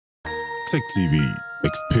KAIPTC TV.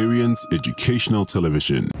 Experience educational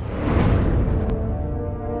television.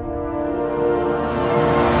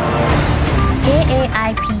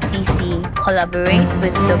 KAIPTC collaborates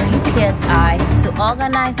with WPSI to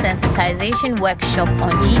organize sensitization workshop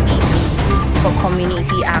on GBV for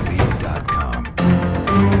community actors.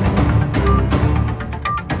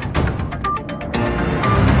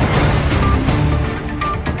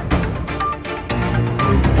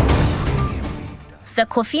 The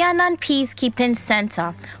Kofi Annan Peacekeeping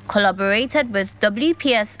Center collaborated with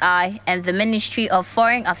WPSI and the Ministry of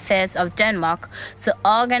Foreign Affairs of Denmark to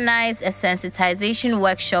organize a sensitization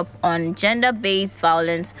workshop on gender-based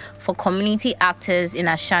violence for community actors in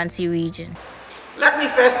Ashanti region. Let me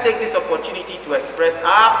first take this opportunity to express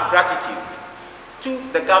our gratitude to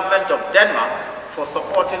the government of Denmark for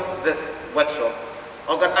supporting this workshop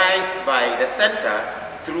organized by the center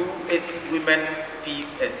through its Women,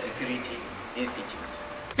 Peace and Security Institute.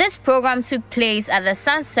 This program took place at the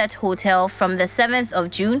Sunset Hotel from the 7th of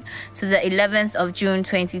June to the 11th of June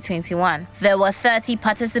 2021. There were 30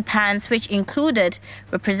 participants, which included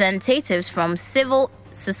representatives from civil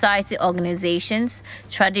society organizations,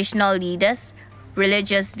 traditional leaders,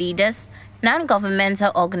 religious leaders,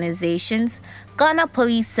 non-governmental organizations, Ghana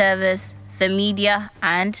Police Service, the media,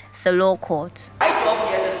 and the law court. My job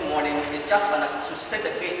here this morning is just to set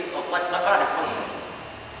the basis of what are the concepts.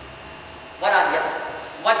 What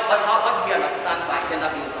we understand by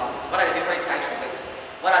gender-based violence? What are the different types of it?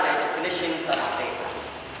 What are the definitions that are there?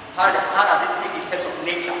 How does it take in terms of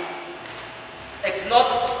nature?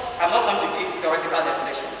 I'm not going to give theoretical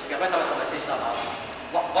definitions. We are going to have a conversation about it.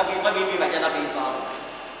 What do we mean by gender-based violence?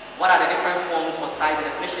 What are the different forms or types, the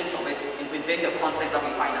definitions of it within the context that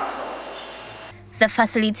we find ourselves? The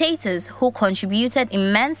facilitators who contributed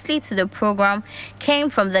immensely to the program came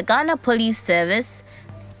from the Ghana Police Service,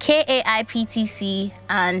 KAIPTC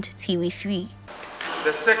and TV3.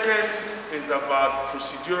 The second is about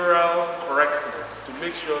procedural correctness, to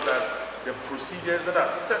make sure that the procedures that are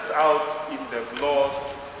set out in the laws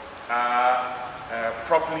are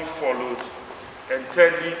properly followed, and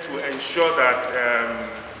thirdly, to ensure that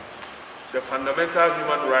the fundamental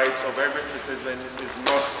human rights of every citizen is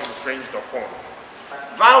not infringed upon.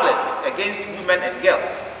 Violence against women and girls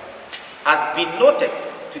has been noted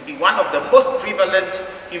to be one of the most prevalent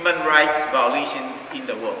human rights violations in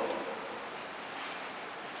the world.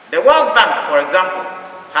 The World Bank, for example,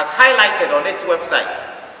 has highlighted on its website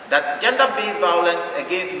that gender-based violence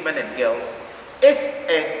against women and girls is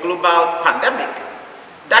a global pandemic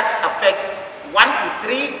that affects 1 to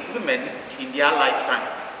 3 women in their lifetime.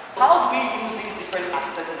 How do we use these different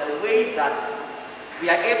actors in a way that we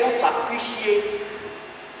are able to appreciate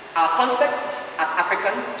our context as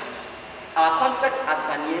Africans, our context as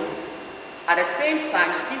Ghanaians, at the same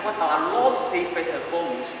time see what our laws say first and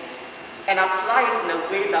foremost, and apply it in a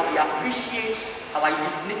way that we appreciate our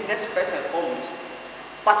uniqueness first and foremost,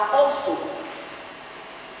 but also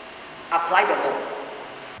apply the law.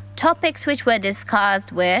 Topics which were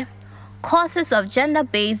discussed were causes of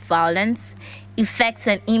gender-based violence, effects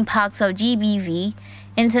and impacts of GBV,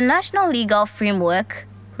 international legal framework,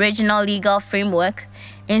 regional legal framework,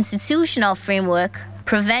 institutional framework,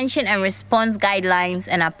 prevention and response guidelines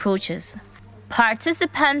and approaches.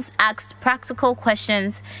 Participants asked practical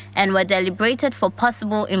questions and were deliberated for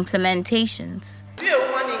possible implementations. To be a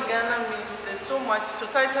woman in Ghana means there's so much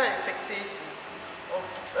societal expectation of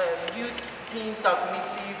you being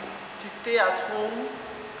submissive, to stay at home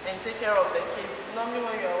and take care of the kids. Normally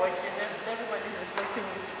when you are working, everybody's expecting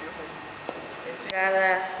you to be home.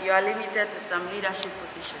 You are limited to some leadership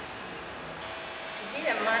positions. To be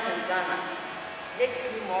a man in Ghana makes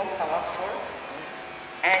me more powerful,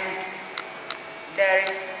 and there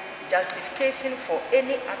is justification for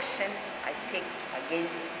any action I take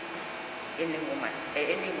against any woman.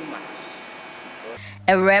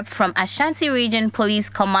 A rep from Ashanti Region Police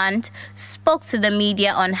Command spoke to the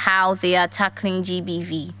media on how they are tackling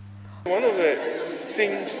GBV. One of the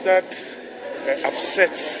things that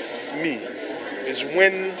upsets me is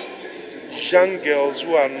when young girls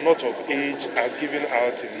who are not of age are given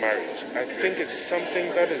out in marriage. I think it's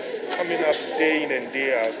something that is coming up day in and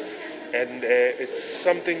day out, and it's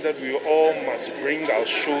something that we all must bring our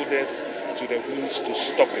shoulders to the wheels to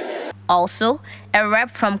stop it. Also, a rep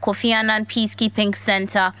from Kofi Annan Peacekeeping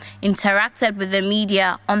Center interacted with the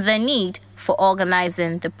media on the need for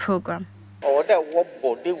organizing the program. And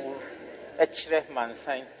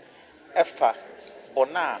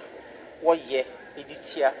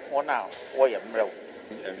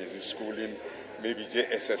is in schooling, maybe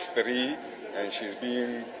JSS3, and she's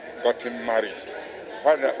being gotten married.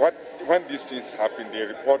 When these things happen, they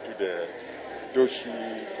report to Dosu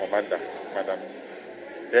Commander, Madam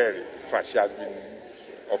Derry. She has been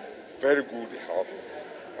of very good help.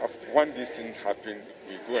 When these things happen,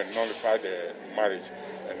 we go and nullify the marriage,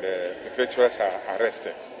 and the perpetrators are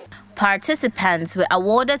arrested. Participants were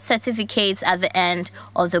awarded certificates at the end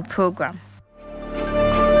of the program.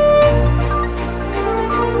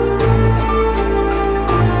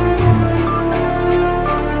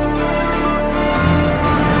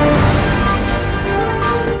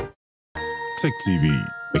 Tech TV,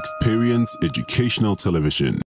 experience educational television.